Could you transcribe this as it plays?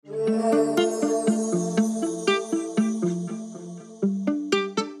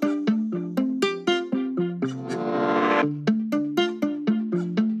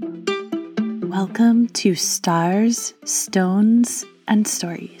to Stars, Stones, and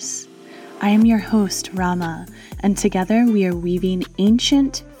Stories. I am your host, Rama, and together we are weaving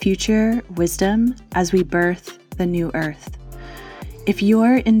ancient future wisdom as we birth the new earth. If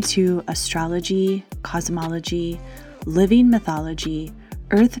you're into astrology, cosmology, living mythology,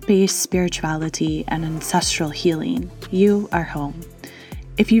 earth-based spirituality, and ancestral healing, you are home.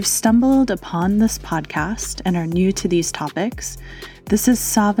 If you've stumbled upon this podcast and are new to these topics, this is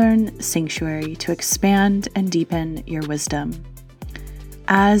Sovereign Sanctuary to expand and deepen your wisdom.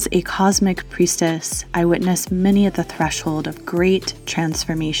 As a cosmic priestess, I witness many at the threshold of great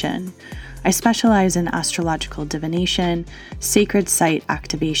transformation. I specialize in astrological divination, sacred site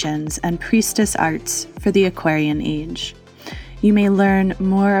activations, and priestess arts for the Aquarian age. You may learn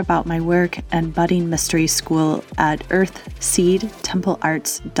more about my work and budding mystery school at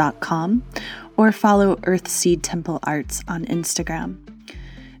earthseedtemplearts.com or follow Earthseed Temple Arts on Instagram.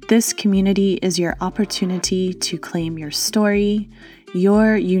 This community is your opportunity to claim your story,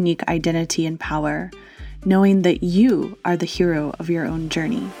 your unique identity and power, knowing that you are the hero of your own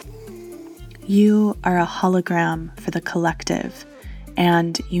journey. You are a hologram for the collective,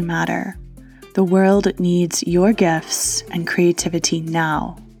 and you matter. The world needs your gifts and creativity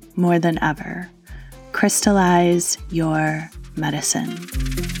now more than ever. Crystallize your medicine.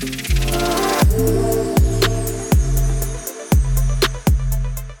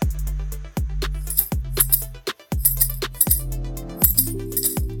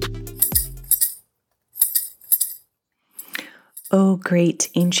 Oh, great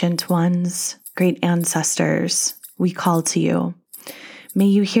ancient ones, great ancestors, we call to you. May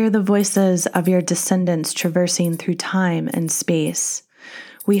you hear the voices of your descendants traversing through time and space.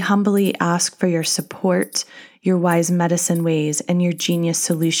 We humbly ask for your support, your wise medicine ways, and your genius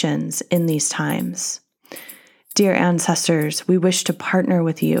solutions in these times. Dear ancestors, we wish to partner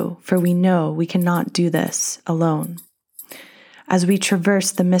with you, for we know we cannot do this alone. As we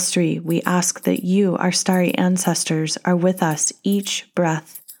traverse the mystery, we ask that you, our starry ancestors, are with us each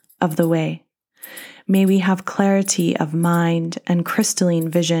breath of the way. May we have clarity of mind and crystalline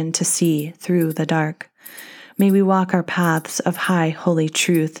vision to see through the dark. May we walk our paths of high holy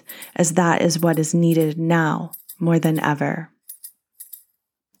truth, as that is what is needed now more than ever.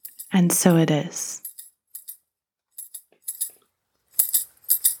 And so it is.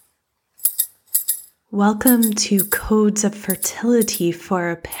 Welcome to Codes of Fertility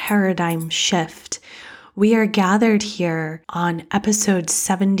for a Paradigm Shift. We are gathered here on episode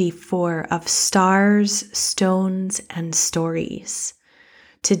 74 of Stars, Stones, and Stories.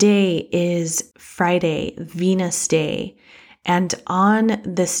 Today is Friday, Venus Day, and on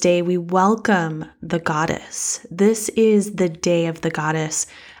this day we welcome the goddess. This is the day of the goddess.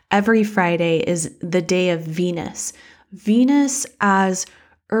 Every Friday is the day of Venus. Venus as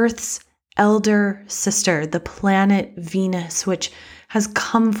Earth's elder sister, the planet Venus, which has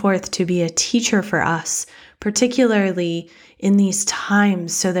come forth to be a teacher for us, particularly in these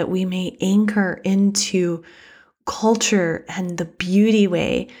times, so that we may anchor into culture and the beauty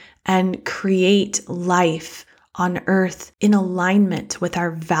way and create life on earth in alignment with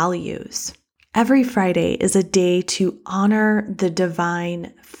our values. Every Friday is a day to honor the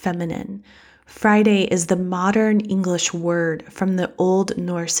divine feminine. Friday is the modern English word from the Old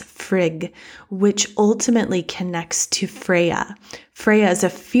Norse Frigg, which ultimately connects to Freya. Freya is a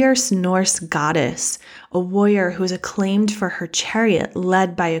fierce Norse goddess, a warrior who is acclaimed for her chariot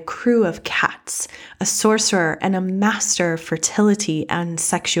led by a crew of cats, a sorcerer, and a master of fertility and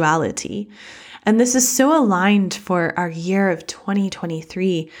sexuality. And this is so aligned for our year of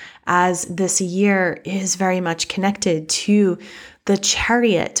 2023, as this year is very much connected to the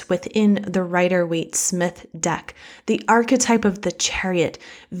chariot within the Rider-Waite-Smith deck, the archetype of the chariot,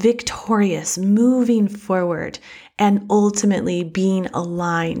 victorious, moving forward, and ultimately being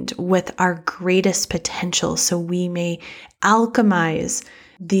aligned with our greatest potential so we may alchemize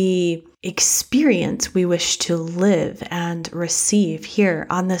the experience we wish to live and receive here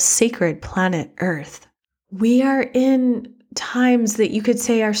on the sacred planet Earth. We are in times that you could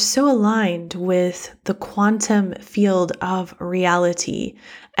say are so aligned with the quantum field of reality.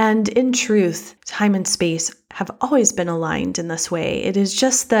 And in truth, time and space have always been aligned in this way. It is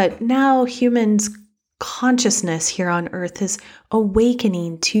just that now humans' consciousness here on Earth is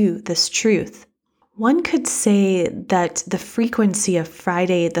awakening to this truth. One could say that the frequency of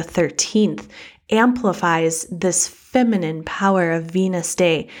Friday the 13th amplifies this feminine power of Venus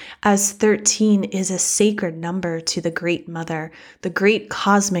Day, as 13 is a sacred number to the Great Mother, the great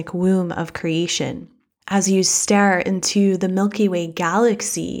cosmic womb of creation. As you stare into the Milky Way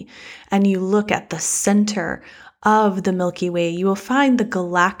galaxy and you look at the center of the Milky Way, you will find the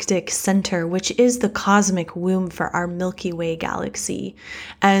galactic center, which is the cosmic womb for our Milky Way galaxy.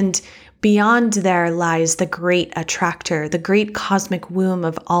 And beyond there lies the great attractor, the great cosmic womb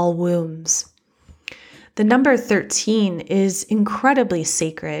of all wombs. The number 13 is incredibly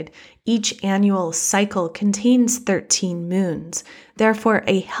sacred. Each annual cycle contains 13 moons. Therefore,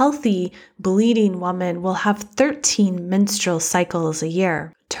 a healthy, bleeding woman will have 13 menstrual cycles a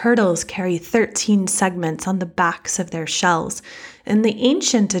year. Turtles carry 13 segments on the backs of their shells, and the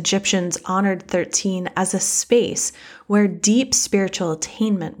ancient Egyptians honored 13 as a space where deep spiritual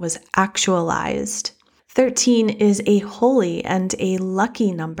attainment was actualized. 13 is a holy and a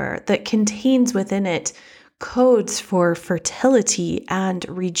lucky number that contains within it codes for fertility and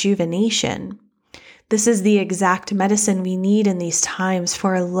rejuvenation. This is the exact medicine we need in these times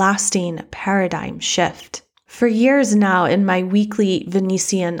for a lasting paradigm shift. For years now, in my weekly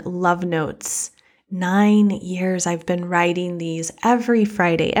Venusian love notes, 9 years I've been writing these every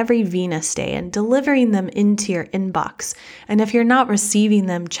Friday, every Venus day, and delivering them into your inbox. And if you're not receiving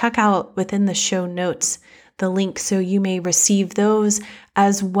them, check out within the show notes the link so you may receive those,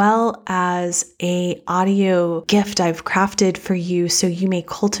 as well as an audio gift I've crafted for you so you may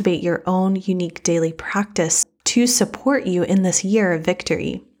cultivate your own unique daily practice to support you in this year of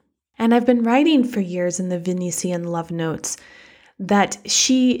victory. And I've been writing for years in the Venusian love notes that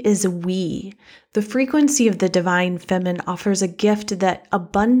she is we. The frequency of the divine feminine offers a gift that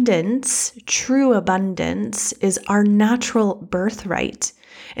abundance, true abundance, is our natural birthright.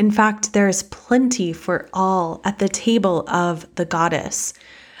 In fact, there is plenty for all at the table of the goddess.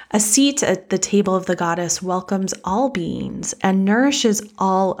 A seat at the table of the goddess welcomes all beings and nourishes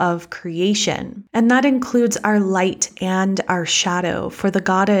all of creation. And that includes our light and our shadow, for the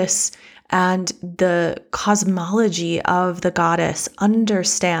goddess and the cosmology of the goddess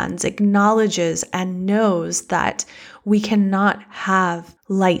understands, acknowledges, and knows that we cannot have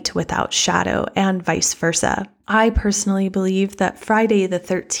light without shadow, and vice versa. I personally believe that Friday the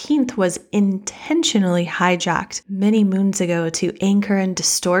 13th was intentionally hijacked many moons ago to anchor in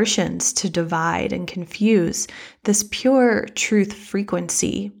distortions to divide and confuse this pure truth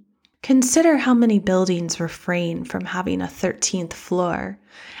frequency. Consider how many buildings refrain from having a 13th floor.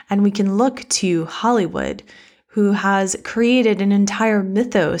 And we can look to Hollywood, who has created an entire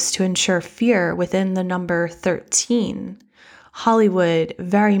mythos to ensure fear within the number 13. Hollywood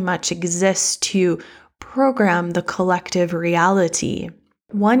very much exists to program the collective reality.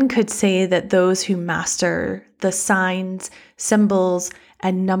 One could say that those who master the signs, symbols,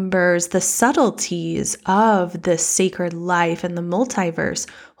 and numbers, the subtleties of this sacred life and the multiverse,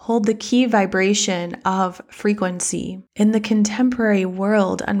 hold the key vibration of frequency. In the contemporary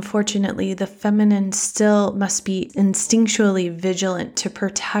world, unfortunately, the feminine still must be instinctually vigilant to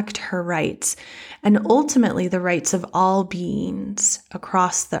protect her rights, and ultimately the rights of all beings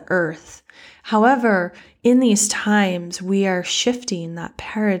across the earth. However, in these times, we are shifting that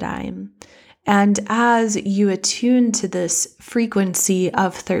paradigm. And as you attune to this frequency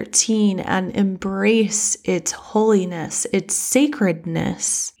of 13 and embrace its holiness, its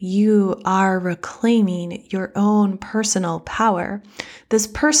sacredness, you are reclaiming your own personal power. This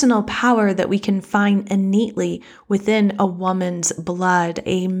personal power that we can find innately within a woman's blood,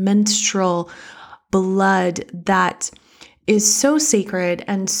 a menstrual blood that is so sacred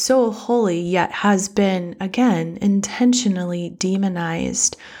and so holy, yet has been, again, intentionally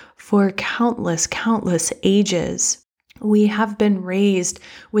demonized for countless ages. We have been raised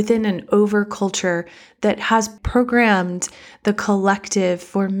within an overculture that has programmed the collective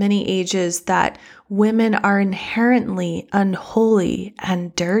for many ages that women are inherently unholy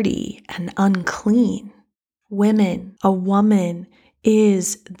and dirty and unclean. A woman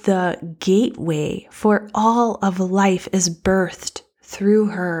is the gateway for all of life is birthed through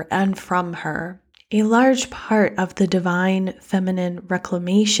her and from her. A large part of the divine feminine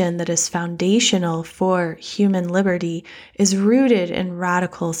reclamation that is foundational for human liberty is rooted in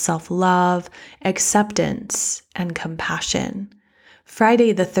radical self-love, acceptance, and compassion.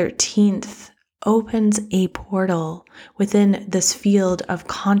 Friday the 13th opens a portal within this field of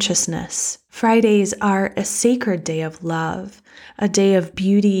consciousness. Fridays are a sacred day of love, a day of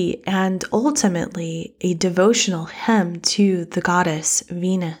beauty, and ultimately a devotional hymn to the goddess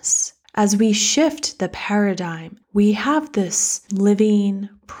Venus. As we shift the paradigm, we have this living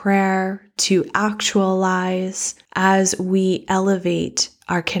prayer to actualize as we elevate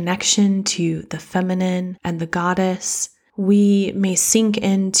our connection to the feminine and the goddess. We may sink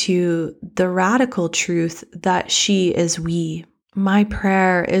into the radical truth that she is we. My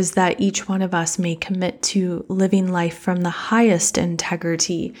prayer is that each one of us may commit to living life from the highest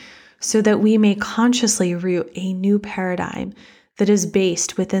integrity so that we may consciously root a new paradigm that is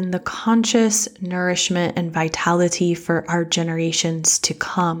based within the conscious nourishment and vitality for our generations to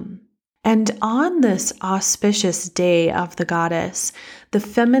come. And on this auspicious day of the goddess, the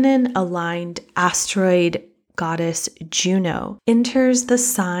feminine aligned asteroid goddess Juno enters the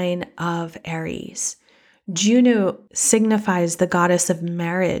sign of Aries. Juno signifies the goddess of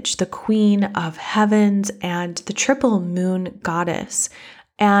marriage, the queen of heavens, and the triple moon goddess.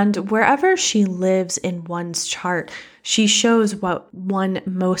 And wherever she lives in one's chart, she shows what one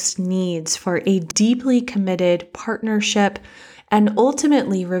most needs for a deeply committed partnership and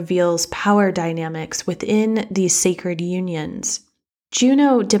ultimately reveals power dynamics within these sacred unions.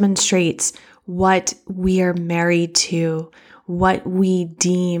 Juno demonstrates what we are married to, what we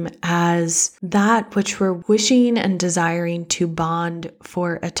deem as that which we're wishing and desiring to bond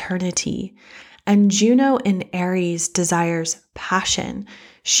for eternity. And Juno in Aries desires passion.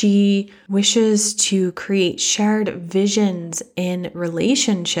 She wishes to create shared visions in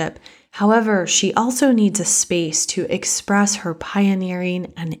relationship. However, she also needs a space to express her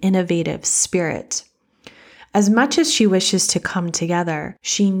pioneering and innovative spirit. As much as she wishes to come together,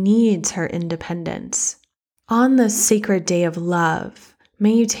 she needs her independence. On this sacred day of love,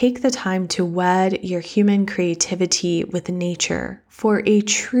 may you take the time to wed your human creativity with nature for a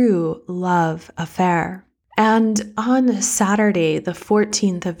true love affair. And on Saturday, the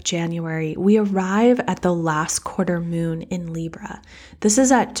 14th of January, we arrive at the last quarter moon in Libra. This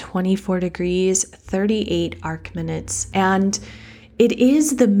is at 24 degrees, 38 arc minutes, and it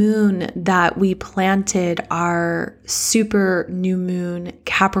is the moon that we planted our super new moon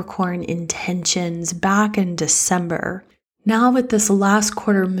Capricorn intentions back in December. Now with this last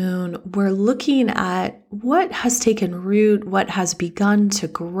quarter moon, we're looking at what has taken root, what has begun to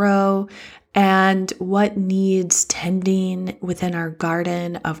grow, and what needs tending within our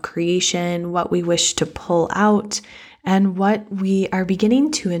garden of creation, what we wish to pull out, and what we are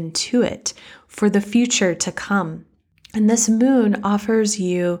beginning to intuit for the future to come. And this moon offers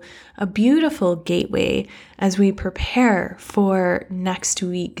you a beautiful gateway as we prepare for next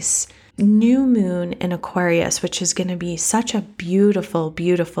week's new moon in Aquarius, which is going to be such a beautiful,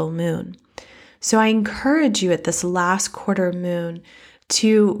 beautiful moon. So I encourage you at this last quarter moon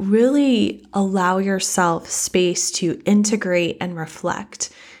to really allow yourself space to integrate and reflect.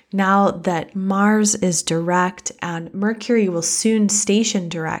 Now that Mars is direct and Mercury will soon station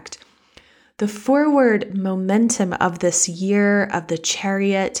direct, the forward momentum of this year of the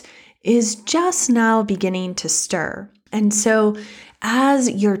Chariot is just now beginning to stir. And so as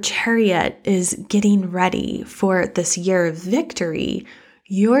your Chariot is getting ready for this year of victory,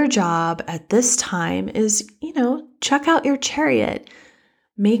 your job at this time is, check out your Chariot.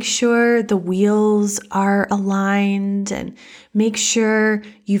 Make sure the wheels are aligned and make sure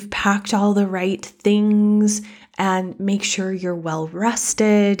you've packed all the right things and make sure you're well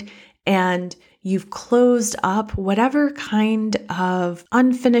rested and you've closed up whatever kind of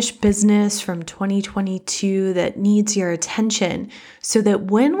unfinished business from 2022 that needs your attention so that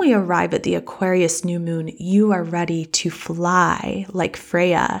when we arrive at the Aquarius new moon, you are ready to fly like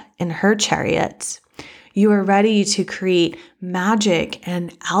Freya in her chariots. You are ready to create magic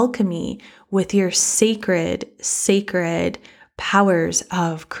and alchemy with your sacred powers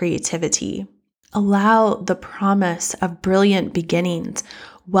of creativity. Allow the promise of brilliant beginnings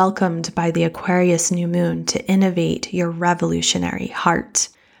welcomed by the Aquarius new moon to innovate your revolutionary heart.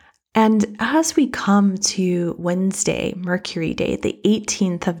 And as we come to Wednesday, Mercury Day, the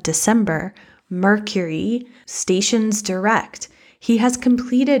 18th of December, Mercury stations direct. He has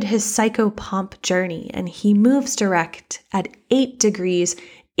completed his psychopomp journey and he moves direct at 8 degrees,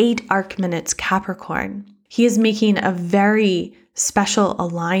 8 arc minutes Capricorn. He is making a very special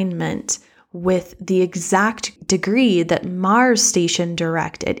alignment with the exact degree that Mars stationed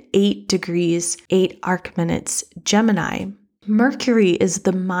direct at 8 degrees, 8 arc minutes Gemini. Mercury is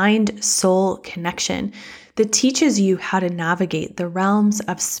the mind-soul connection that teaches you how to navigate the realms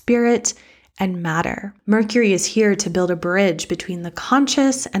of spirit and matter. Mercury is here to build a bridge between the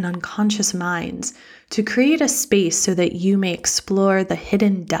conscious and unconscious minds to create a space so that you may explore the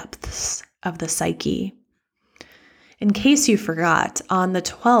hidden depths of the psyche. In case you forgot, on the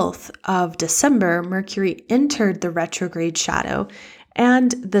 12th of December, Mercury entered the retrograde shadow,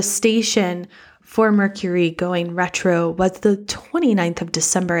 and the station for Mercury going retro was the 29th of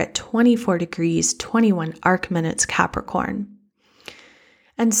December at 24 degrees, 21 arc minutes Capricorn.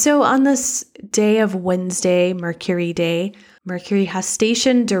 And so on this day of Wednesday, Mercury Day, Mercury has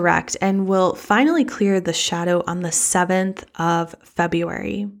stationed direct and will finally clear the shadow on the 7th of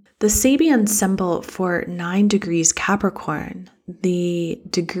February. The Sabian symbol for 9 degrees Capricorn, the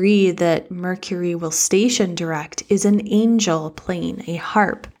degree that Mercury will station direct, is an angel playing a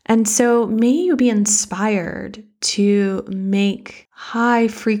harp. And so may you be inspired to make high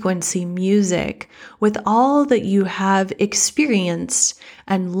frequency music with all that you have experienced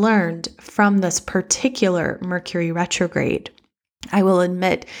and learned from this particular Mercury retrograde. I will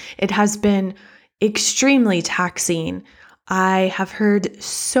admit it has been extremely taxing. I have heard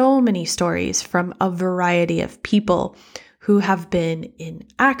so many stories from a variety of people who have been in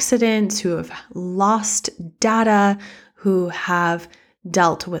accidents, who have lost data, who have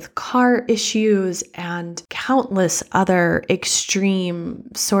dealt with car issues, and countless other extreme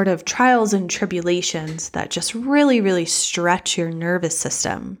sort of trials and tribulations that just really, really stretch your nervous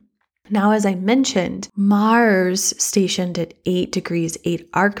system. Now, as I mentioned, Mars stationed at 8 degrees 8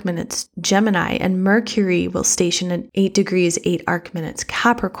 arc minutes Gemini, and Mercury will station at 8 degrees 8 arc minutes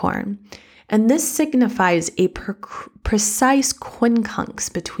Capricorn. And this signifies a precise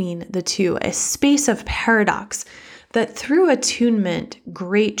quincunx between the two, a space of paradox that through attunement,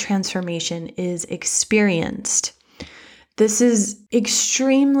 great transformation is experienced. This is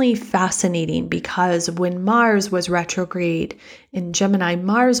extremely fascinating because when Mars was retrograde in Gemini,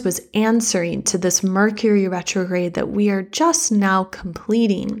 Mars was answering to this Mercury retrograde that we are just now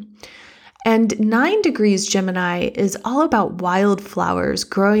completing. And 9 degrees Gemini is all about wildflowers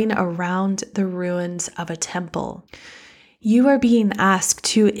growing around the ruins of a temple. You are being asked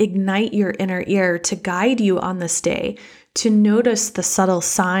to ignite your inner ear to guide you on this day, to notice the subtle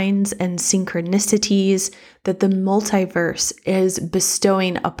signs and synchronicities that the multiverse is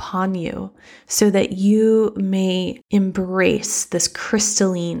bestowing upon you so that you may embrace this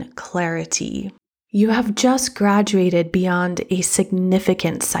crystalline clarity. You have just graduated beyond a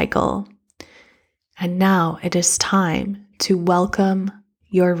significant cycle, and now it is time to welcome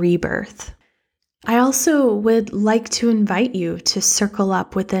your rebirth. I also would like to invite you to circle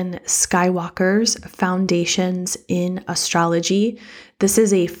up within Skywalker's Foundations in Astrology. This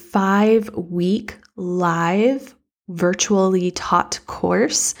is a 5-week live virtually taught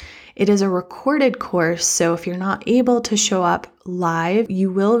course. It is a recorded course, so if you're not able to show up live,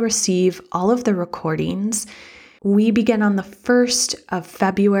 you will receive all of the recordings. We begin on the 1st of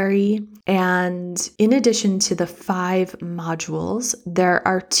February, and in addition to the 5 modules, there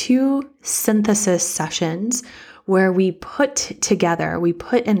are 2 synthesis sessions where we put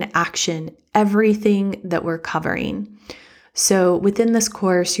in action everything that we're covering. So within this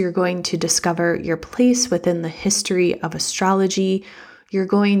course, you're going to discover your place within the history of astrology. You're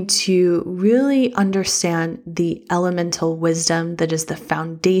going to really understand the elemental wisdom that is the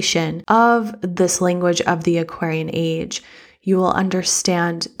foundation of this language of the Aquarian age. You will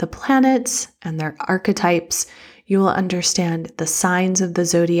understand the planets and their archetypes. You will understand the signs of the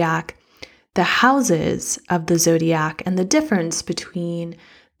zodiac, the houses of the zodiac, and the difference between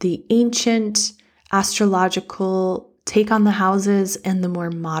the ancient astrological take on the houses and the more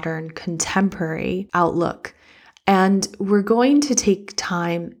modern contemporary outlook. And we're going to take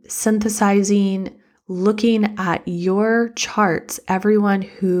time synthesizing, looking at your charts, everyone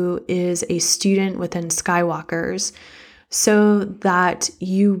who is a student within Skywalkers, so that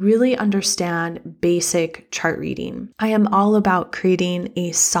you really understand basic chart reading. I am all about creating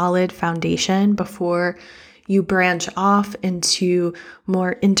a solid foundation before you branch off into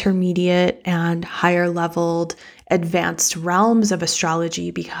more intermediate and higher leveled advanced realms of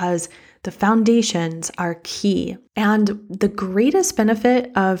astrology, because the foundations are key. And the greatest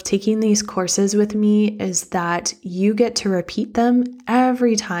benefit of taking these courses with me is that you get to repeat them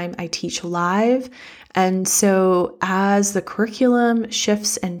every time I teach live. And so as the curriculum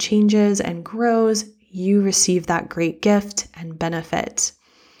shifts and changes and grows, you receive that great gift and benefit.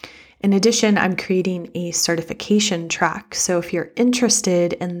 In addition, I'm creating a certification track. So if you're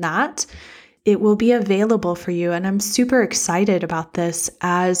interested in that, it will be available for you. And I'm super excited about this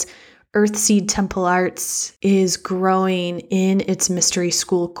as Earthseed Temple Arts is growing in its mystery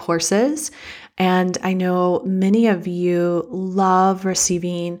school courses. And I know many of you love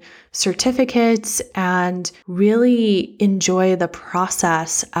receiving certificates and really enjoy the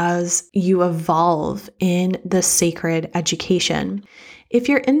process as you evolve in the sacred education. If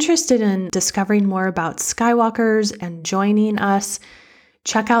you're interested in discovering more about Skywalkers and joining us,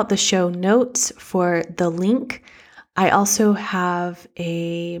 check out the show notes for the link. I also have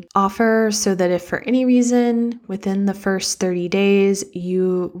an offer so that if for any reason within the first 30 days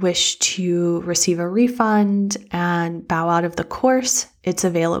you wish to receive a refund and bow out of the course, it's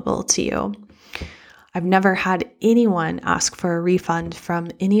available to you. I've never had anyone ask for a refund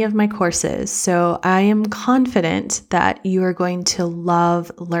from any of my courses, so I am confident that you are going to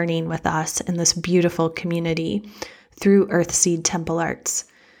love learning with us in this beautiful community through Earthseed Temple Arts.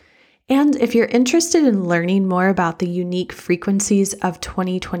 And if you're interested in learning more about the unique frequencies of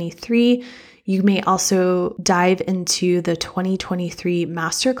 2023, you may also dive into the 2023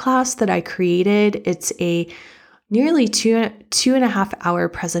 masterclass that I created. It's a nearly two and a half hour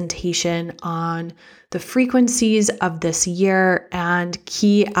presentation on the frequencies of this year and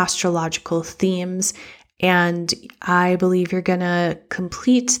key astrological themes. And I believe you're going to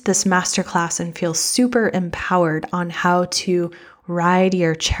complete this masterclass and feel super empowered on how to ride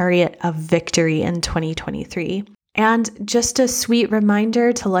your chariot of victory in 2023. And just a sweet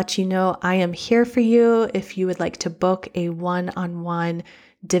reminder to let you know I am here for you. If you would like to book a one-on-one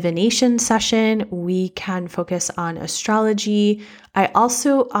divination session, we can focus on astrology. I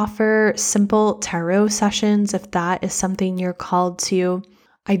also offer simple tarot sessions if that is something you're called to.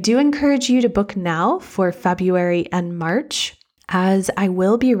 I do encourage you to book now for February and March, as I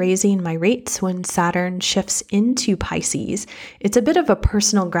will be raising my rates when Saturn shifts into Pisces. It's a bit of a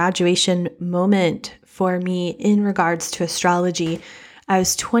personal graduation moment for me in regards to astrology,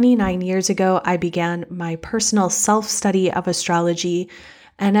 as 29 years ago I began my personal self-study of astrology.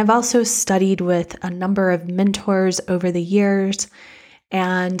 And I've also studied with a number of mentors over the years,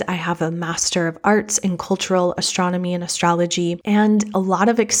 and I have a Master of Arts in Cultural Astronomy and Astrology, and a lot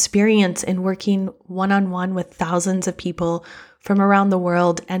of experience in working one-on-one with thousands of people from around the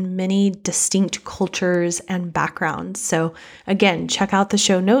world and many distinct cultures and backgrounds. So again, check out the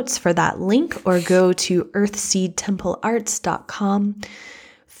show notes for that link or go to earthseedtemplearts.com.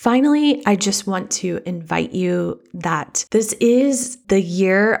 Finally, I just want to invite you that this is the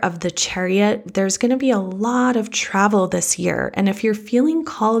year of the chariot. There's going to be a lot of travel this year. And if you're feeling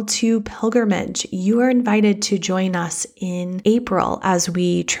called to pilgrimage, you are invited to join us in April as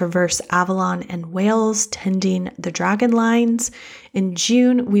we traverse Avalon and Wales, tending the dragon lines. In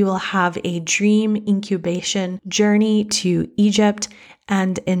June, we will have a dream incubation journey to Egypt.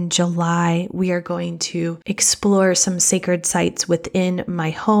 And in July, we are going to explore some sacred sites within my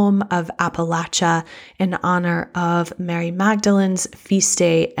home of Appalachia in honor of Mary Magdalene's feast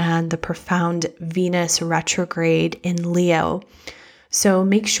day and the profound Venus retrograde in Leo. So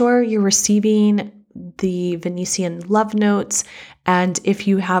make sure you're receiving the Venusian love notes. And if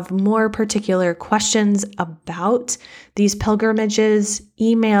you have more particular questions about these pilgrimages,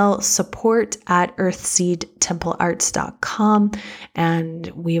 email support@earthseedtemplearts.com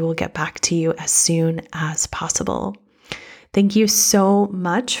and we will get back to you as soon as possible. Thank you so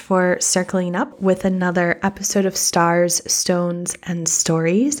much for circling up with another episode of Stars, Stones, and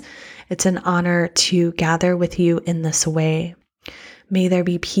Stories. It's an honor to gather with you in this way. May there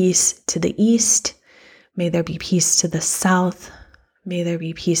be peace to the east. May there be peace to the south. May there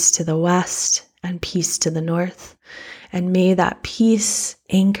be peace to the west and peace to the north. And may that peace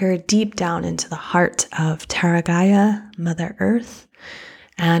anchor deep down into the heart of Terra Gaia, Mother Earth,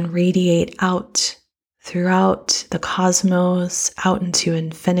 and radiate out throughout the cosmos, out into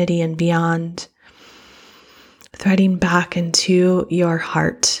infinity and beyond, threading back into your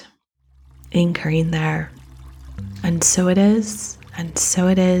heart, anchoring there. And so it is, and so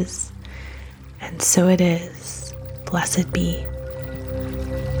it is, and so it is. Blessed be.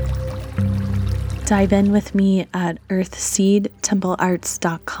 Dive in with me at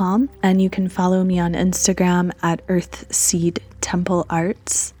earthseedtemplearts.com, and you can follow me on Instagram at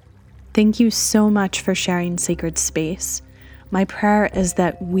earthseedtemplearts. Thank you so much for sharing sacred space. My prayer is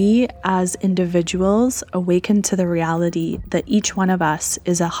that we as individuals awaken to the reality that each one of us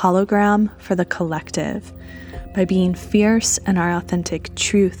is a hologram for the collective. By being fierce in our authentic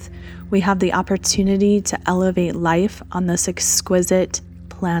truth, we have the opportunity to elevate life on this exquisite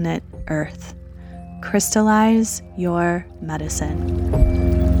planet Earth. Crystallize your medicine.